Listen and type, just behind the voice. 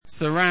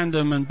So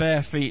Random and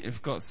Bare Feet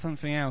have got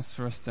something else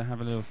for us to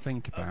have a little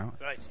think about.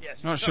 Right,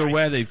 yes. Not sure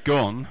where they've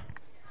gone.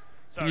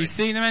 Sorry. Have you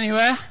seen them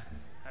anywhere?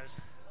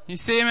 You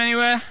see him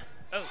anywhere?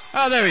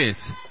 Oh, there he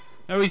is.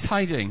 Oh, he's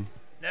hiding.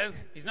 No,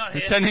 he's not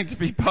here. Pretending to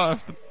be part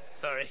of the...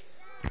 Sorry.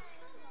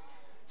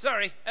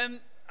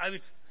 I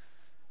was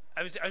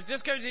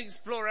just going to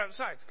explore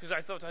outside because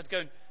I thought I'd go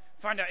and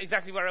find out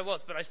exactly where I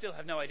was, but I still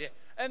have no idea.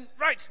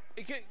 Right,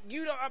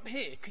 you lot up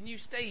here, can you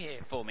stay here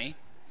for me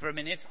for a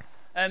minute?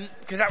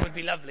 Because that would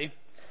be lovely.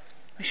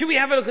 Should we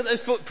have a look at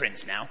those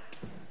footprints now?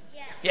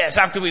 Yeah. Yes,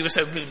 after we were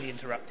so rudely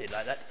interrupted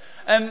like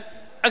that.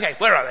 Okay,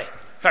 where are they?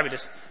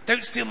 Fabulous.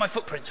 Don't steal my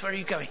footprints. Where are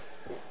you going?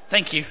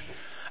 Thank you.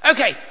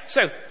 Okay,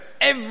 so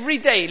every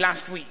day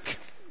last week,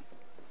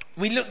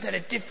 we looked at a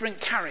different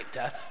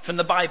character from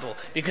the Bible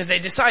because they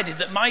decided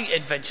that my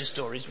adventure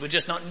stories were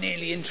just not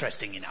nearly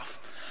interesting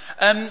enough.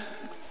 And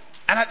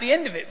at the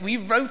end of it, we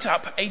wrote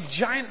up a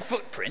giant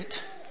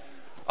footprint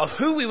of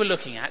who we were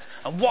looking at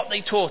and what they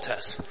taught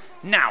us.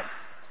 Now,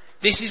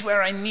 this is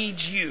where I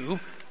need you...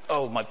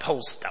 Oh, my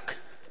pole's stuck.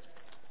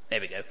 There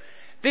we go.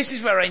 This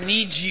is where I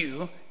need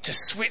you to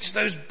switch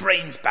those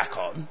brains back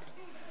on.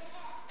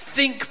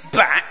 Think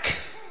back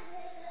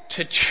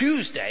to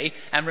Tuesday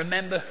and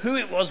remember who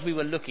it was we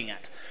were looking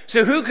at.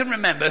 So who can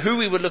remember who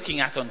we were looking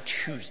at on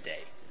Tuesday?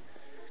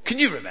 Can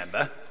you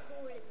remember?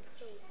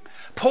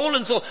 Paul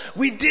and Saul.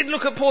 We did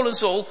look at Paul and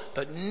Saul,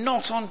 but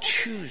not on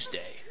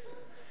Tuesday.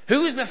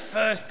 Who was the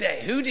first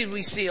day? Who did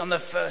we see on the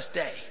first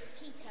day?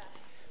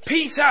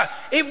 Peter.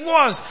 It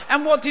was.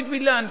 And what did we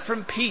learn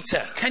from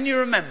Peter? Can you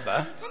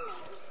remember? Peter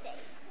made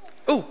mistakes.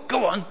 Oh,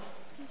 go on.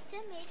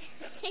 Peter made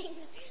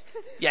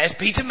mistakes. Yes,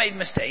 Peter made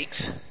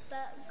mistakes.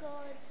 But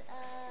God,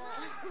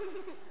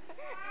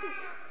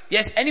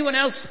 Yes, anyone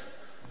else?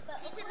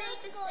 But Peter made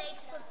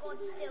mistakes, but God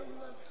still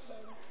loved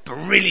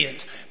him.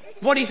 Brilliant.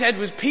 What he said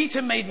was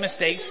Peter made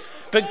mistakes,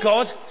 but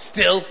God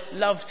still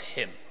loved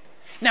him.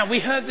 Now,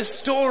 we heard the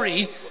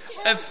story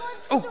of...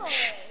 Oh,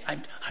 shh.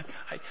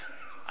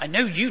 I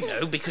know you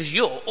know because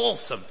you're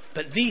awesome,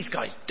 but these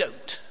guys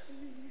don't.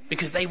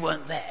 Because they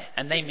weren't there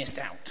and they missed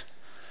out.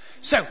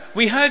 So,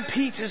 we heard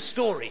Peter's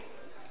story.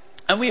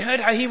 And we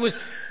heard how he was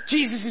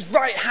Jesus'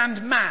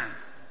 right-hand man.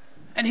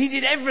 And he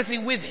did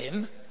everything with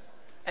him.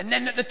 And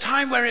then at the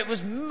time where it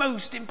was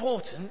most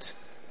important,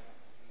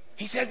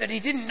 he said that he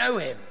didn't know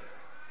him.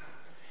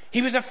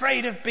 He was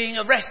afraid of being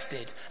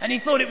arrested. And he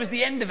thought it was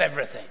the end of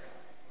everything.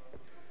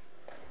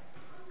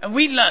 And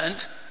we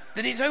learnt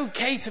that it's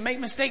okay to make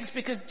mistakes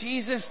because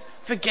Jesus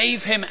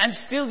forgave him and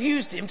still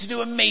used him to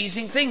do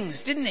amazing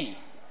things, didn't he?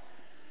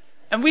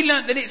 And we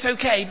learnt that it's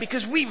okay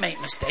because we make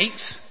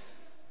mistakes,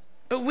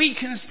 but we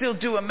can still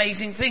do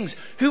amazing things.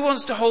 Who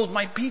wants to hold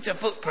my Peter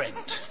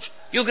footprint?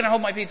 You're going to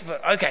hold my Peter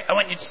footprint. Okay, I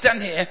want you to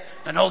stand here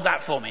and hold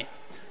that for me.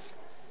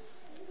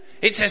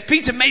 It says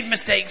Peter made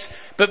mistakes,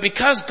 but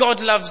because God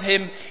loves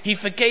him, he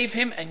forgave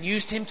him and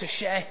used him to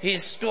share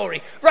his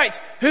story. Right,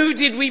 who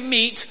did we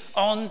meet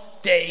on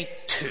day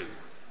 2?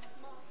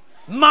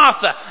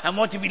 Martha. And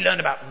what did we learn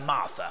about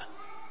Martha?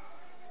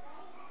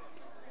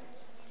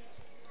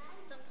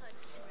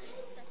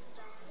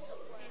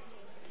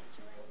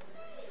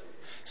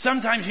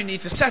 Sometimes you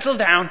need to settle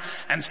down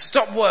and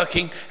stop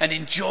working and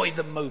enjoy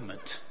the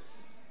moment.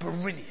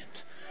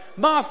 Brilliant.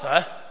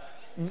 Martha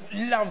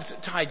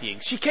loved tidying.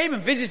 She came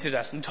and visited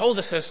us and told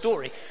us her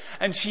story,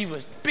 and she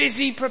was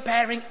busy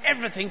preparing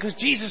everything because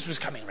Jesus was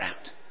coming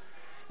round.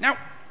 Now,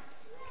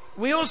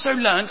 we also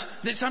learnt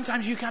that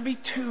sometimes you can be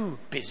too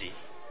busy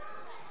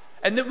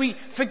and that we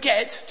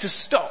forget to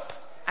stop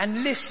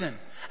and listen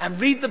and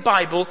read the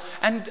Bible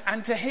and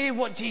to hear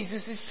what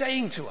Jesus is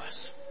saying to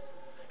us.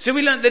 So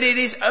we learnt that it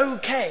is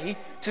okay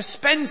to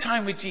spend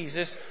time with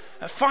Jesus,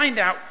 find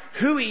out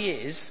who he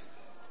is,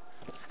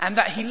 and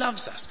that he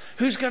loves us.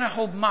 Who's going to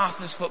hold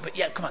Martha's footprint?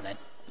 Yeah, come on then.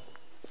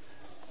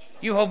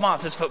 You hold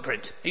Martha's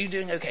footprint. Are you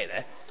doing okay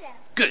there? Yeah.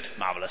 Good,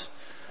 marvellous.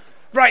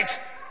 Right.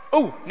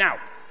 Oh, now,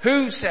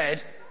 who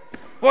said,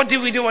 what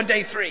did we do on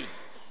day 3?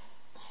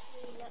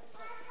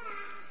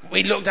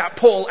 We looked at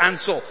Paul and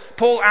Saul.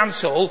 Paul and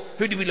Saul,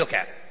 who did we look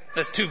at?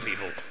 There's 2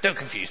 people. Don't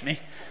confuse me.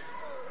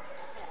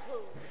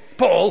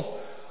 Paul.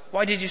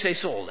 Why did you say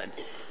Saul then?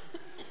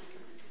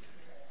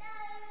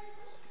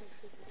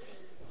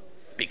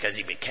 Because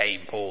he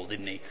became Paul,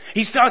 didn't he?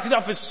 He started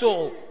off as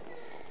Saul.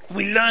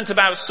 We learnt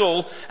about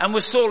Saul. And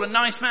was Saul a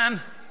nice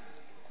man?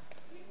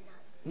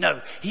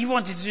 No. He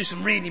wanted to do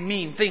some really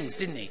mean things,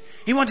 didn't he?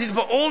 He wanted to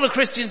put all the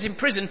Christians in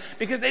prison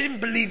because they didn't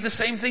believe the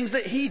same things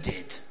that he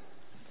did.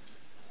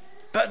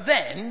 But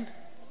then,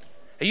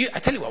 I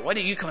tell you what, why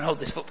don't you come and hold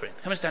this footprint?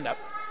 Come and stand up.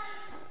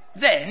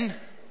 Then,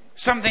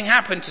 something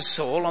happened to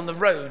Saul on the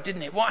road,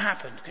 didn't it? What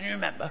happened? Can you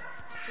remember?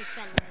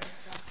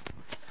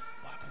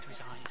 What happened to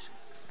his eyes?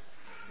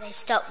 They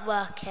stopped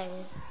working.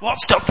 What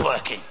stopped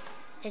working?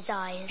 His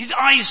eyes. His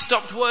eyes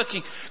stopped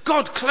working.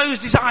 God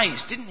closed his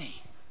eyes, didn't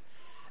he?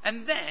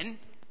 And then,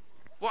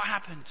 what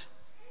happened?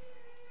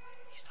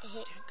 He started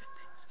doing good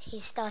things. He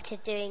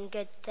started doing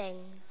good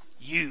things.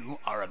 You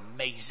are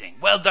amazing.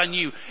 Well done,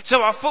 you.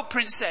 So our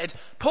footprint said,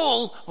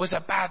 Paul was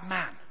a bad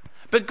man.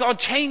 But God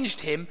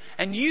changed him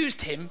and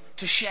used him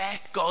to share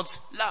God's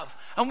love.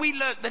 And we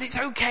learned that it's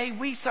okay,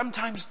 we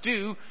sometimes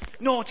do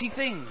naughty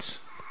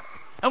things.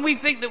 And we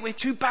think that we're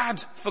too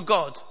bad for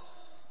God.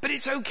 But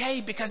it's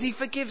okay because he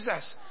forgives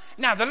us.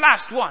 Now the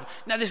last one.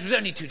 Now this was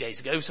only 2 days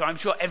ago, so I'm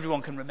sure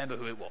everyone can remember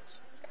who it was.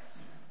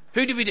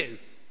 Who did we do?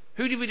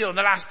 Who did we do on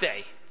the last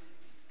day?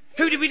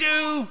 Who did we do?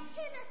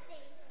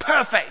 Timothy.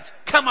 Perfect.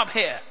 Come up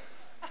here.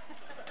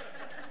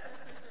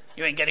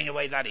 You ain't getting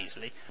away that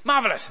easily.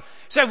 Marvellous.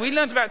 So we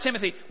learned about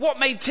Timothy. What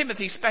made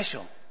Timothy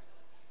special?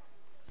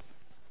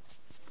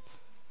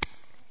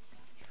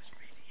 He was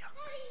really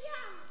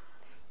young.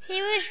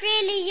 He was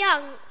really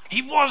young.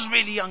 He was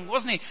really young,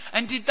 wasn't he?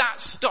 And did that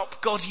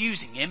stop God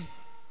using him?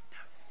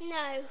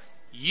 No.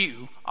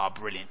 You are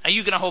brilliant. Are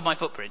you going to hold my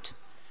footprint?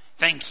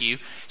 Thank you.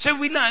 So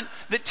we learned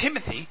that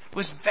Timothy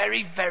was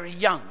very, very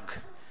young.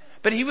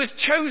 But he was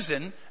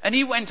chosen and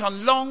he went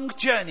on long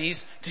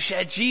journeys to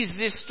share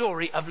Jesus'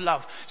 story of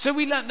love. So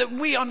we learned that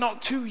we are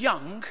not too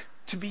young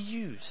to be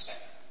used.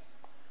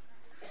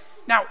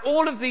 Now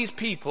all of these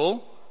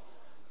people,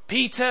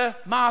 Peter,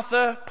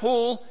 Martha,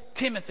 Paul,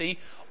 Timothy,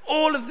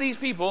 all of these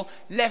people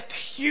left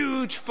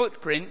huge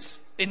footprints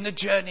in the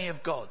journey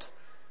of God.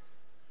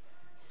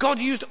 God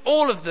used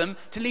all of them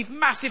to leave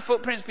massive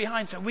footprints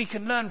behind so we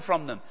can learn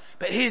from them.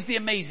 But here's the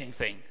amazing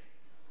thing.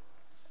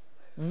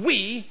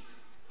 We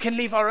can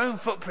leave our own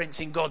footprints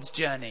in God's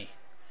journey.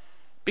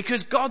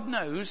 Because God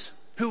knows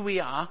who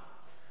we are.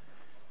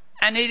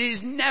 And it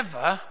is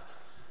never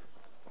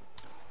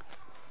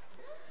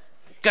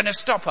going to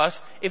stop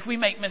us if we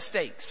make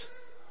mistakes.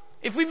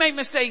 If we make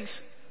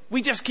mistakes,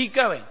 we just keep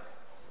going.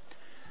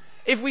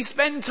 If we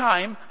spend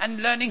time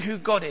and learning who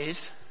God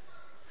is,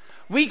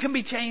 we can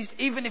be changed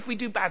even if we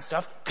do bad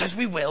stuff, because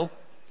we will.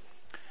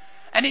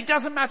 And it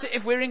doesn't matter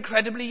if we're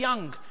incredibly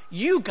young.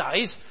 You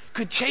guys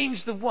could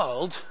change the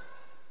world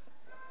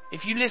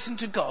if you listen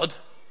to God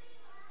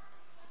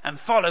and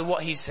follow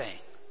what he's saying.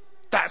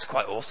 That's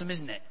quite awesome,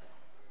 isn't it?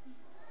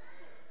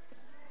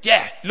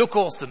 Yeah, look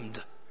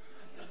awesomed.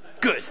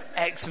 Good,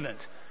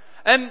 excellent.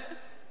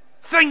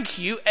 Thank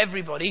you,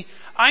 everybody.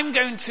 I'm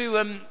going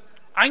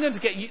to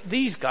get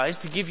these guys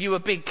to give you a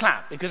big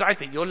clap because I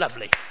think you're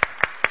lovely.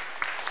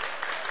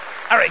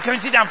 All right, come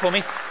and sit down for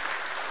me.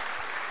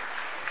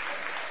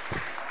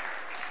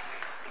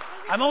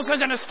 I'm also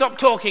going to stop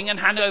talking and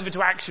hand over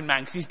to Action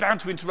Man because he's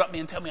bound to interrupt me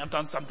and tell me I've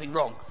done something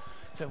wrong.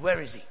 So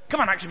where is he? Come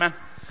on, Action Man.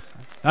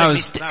 That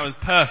was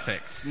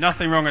perfect.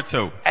 Nothing wrong at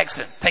all.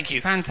 Excellent. Thank you.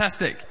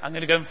 Fantastic. I'm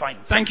going to go and find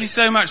him. Thank you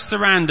so much,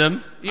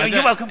 Sarandom.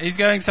 You're welcome. He's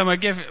going somewhere.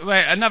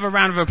 Wait, another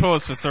round of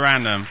applause for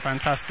Sarandom.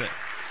 Fantastic.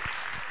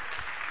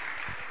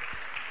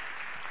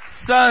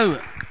 So,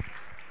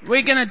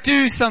 we're going to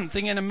do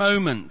something in a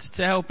moment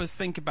to help us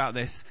think about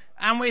this.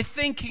 And we're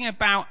thinking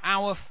about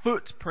our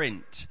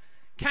footprint.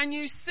 Can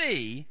you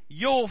see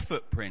your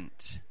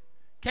footprint?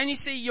 Can you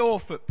see your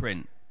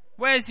footprint?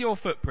 Where's your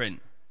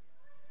footprint?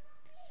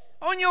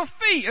 On your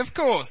feet, of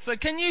course. So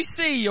can you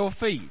see your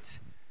feet?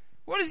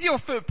 What does your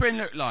footprint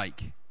look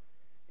like?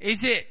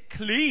 Is it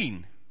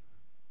clean?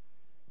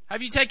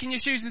 Have you taken your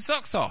shoes and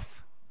socks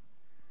off?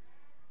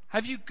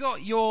 Have you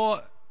got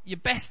your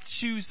best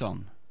shoes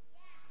on?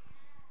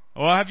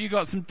 Or have you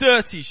got some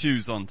dirty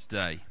shoes on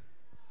today?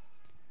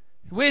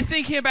 We're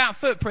thinking about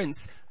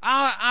footprints.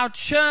 Our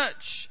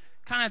church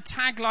kind of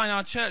tagline,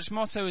 our church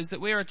motto is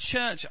that we're a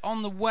church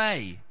on the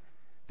way.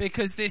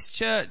 Because this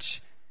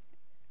church,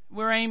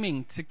 we're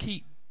aiming to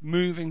keep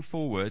moving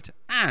forward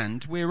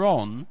and we're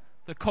on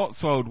the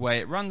Cotswold way.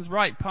 It runs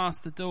right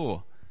past the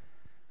door.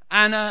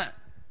 And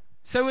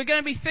so we're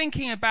going to be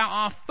thinking about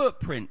our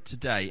footprint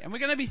today. And we're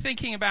going to be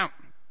thinking about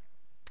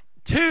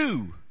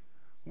 2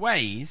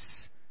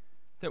 ways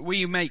that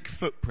we make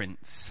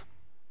footprints.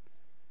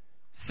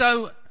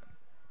 So,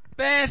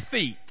 bare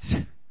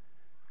feet.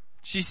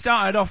 She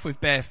started off with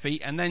bare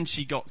feet and then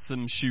she got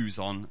some shoes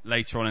on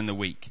later on in the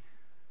week.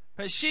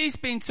 But she's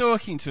been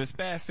talking to us,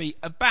 bare feet,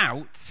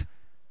 about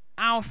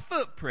our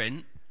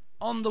footprint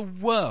on the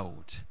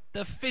world,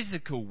 the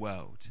physical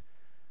world.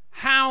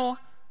 How,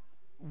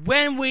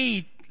 when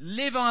we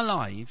live our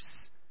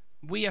lives,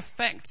 we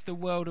affect the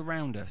world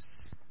around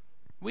us.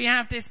 We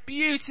have this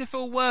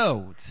beautiful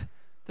world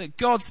that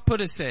God's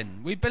put us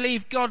in. We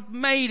believe God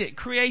made it,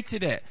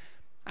 created it,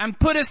 and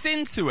put us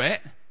into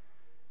it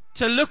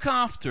to look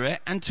after it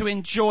and to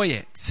enjoy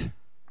it.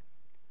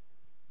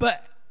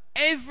 But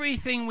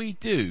everything we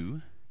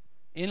do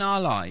in our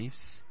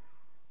lives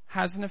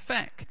has an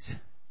effect.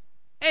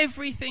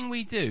 Everything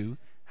we do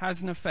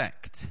has an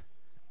effect.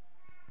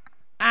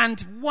 And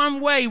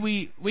one way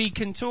we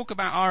can talk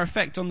about our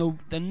effect on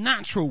the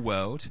natural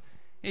world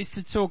is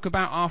to talk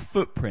about our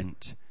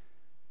footprint.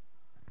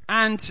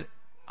 And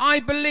I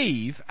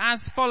believe,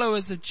 as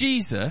followers of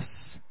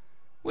Jesus,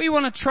 we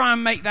want to try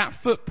and make that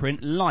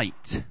footprint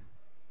light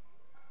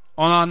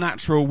on our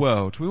natural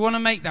world. We want to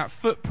make that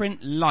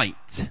footprint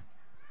light.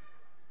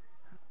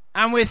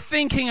 And we're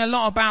thinking a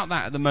lot about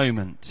that at the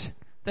moment.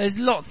 There's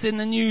lots in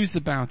the news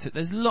about it.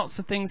 There's lots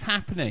of things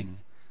happening.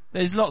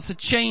 There's lots of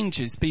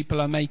changes people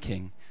are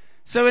making.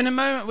 So in a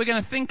moment we're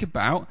going to think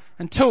about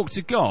and talk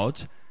to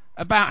God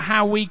about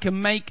how we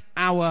can make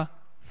our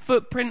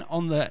footprint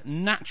on the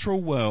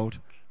natural world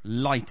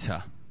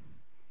lighter.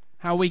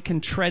 How we can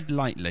tread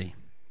lightly.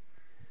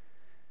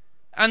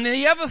 And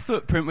the other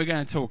footprint we're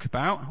going to talk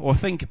about, or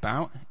think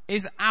about,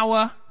 is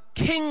our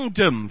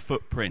kingdom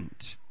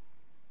footprint.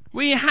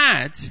 We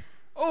had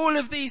all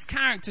of these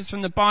characters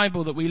from the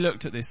Bible that we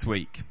looked at this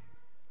week.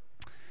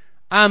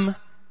 And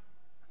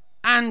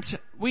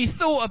we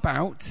thought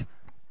about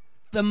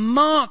the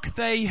mark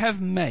they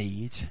have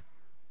made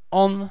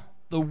on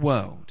the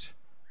world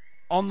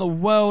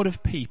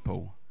of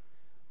people.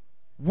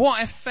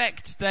 What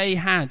effect they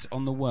had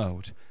on the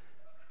world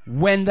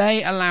when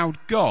they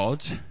allowed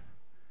God,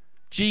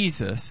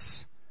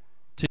 Jesus,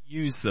 to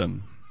use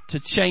them, to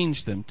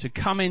change them, to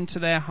come into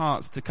their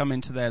hearts, to come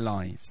into their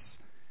lives.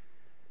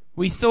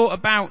 We thought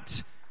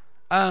about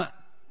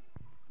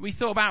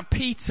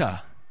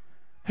Peter,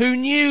 who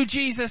knew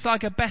Jesus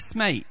like a best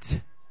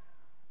mate,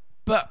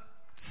 but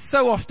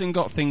so often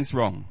got things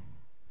wrong.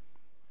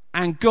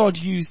 And God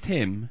used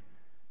him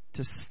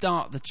to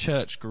start the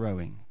church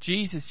growing.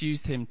 Jesus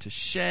used him to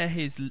share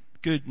his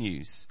good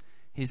news,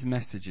 his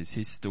messages,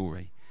 his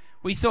story.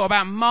 We thought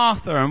about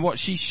Martha and what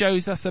she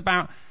shows us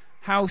about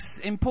how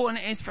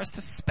important it is for us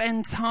to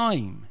spend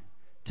time,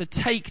 to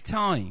take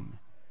time.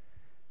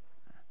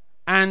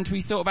 And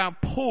we thought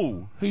about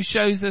Paul, who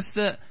shows us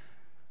that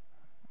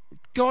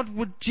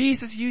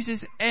Jesus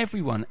uses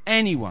everyone,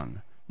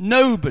 anyone.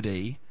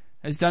 Nobody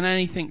has done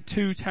anything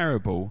too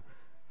terrible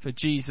for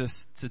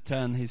Jesus to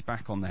turn his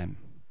back on them.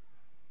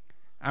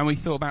 And we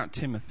thought about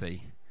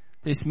Timothy,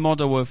 this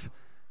model of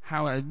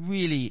how a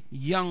really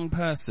young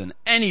person,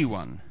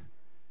 anyone,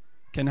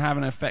 can have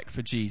an effect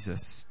for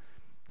Jesus.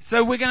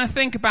 So we're going to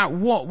think about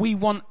what we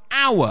want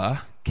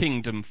our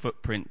kingdom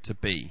footprint to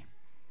be.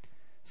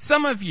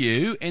 Some of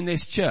you in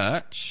this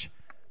church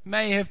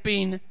may have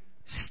been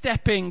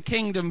stepping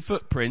kingdom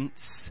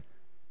footprints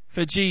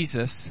for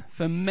Jesus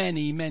for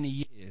many,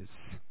 many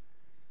years.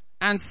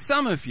 And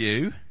some of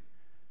you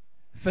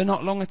for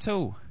not long at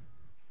all.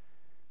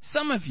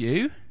 Some of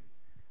you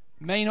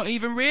may not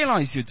even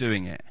realize you're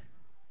doing it.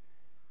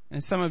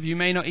 And some of you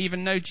may not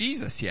even know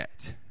Jesus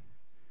yet.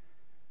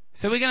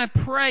 So we're going to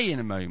pray in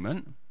a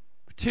moment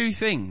for two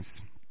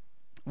things.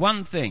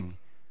 One thing,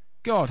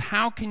 God,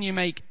 how can you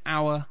make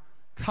our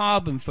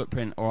carbon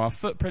footprint or our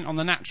footprint on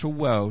the natural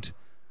world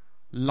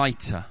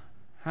lighter?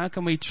 How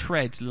can we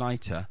tread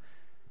lighter?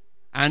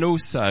 And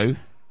also,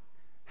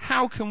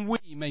 how can we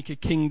make a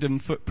kingdom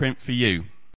footprint for you?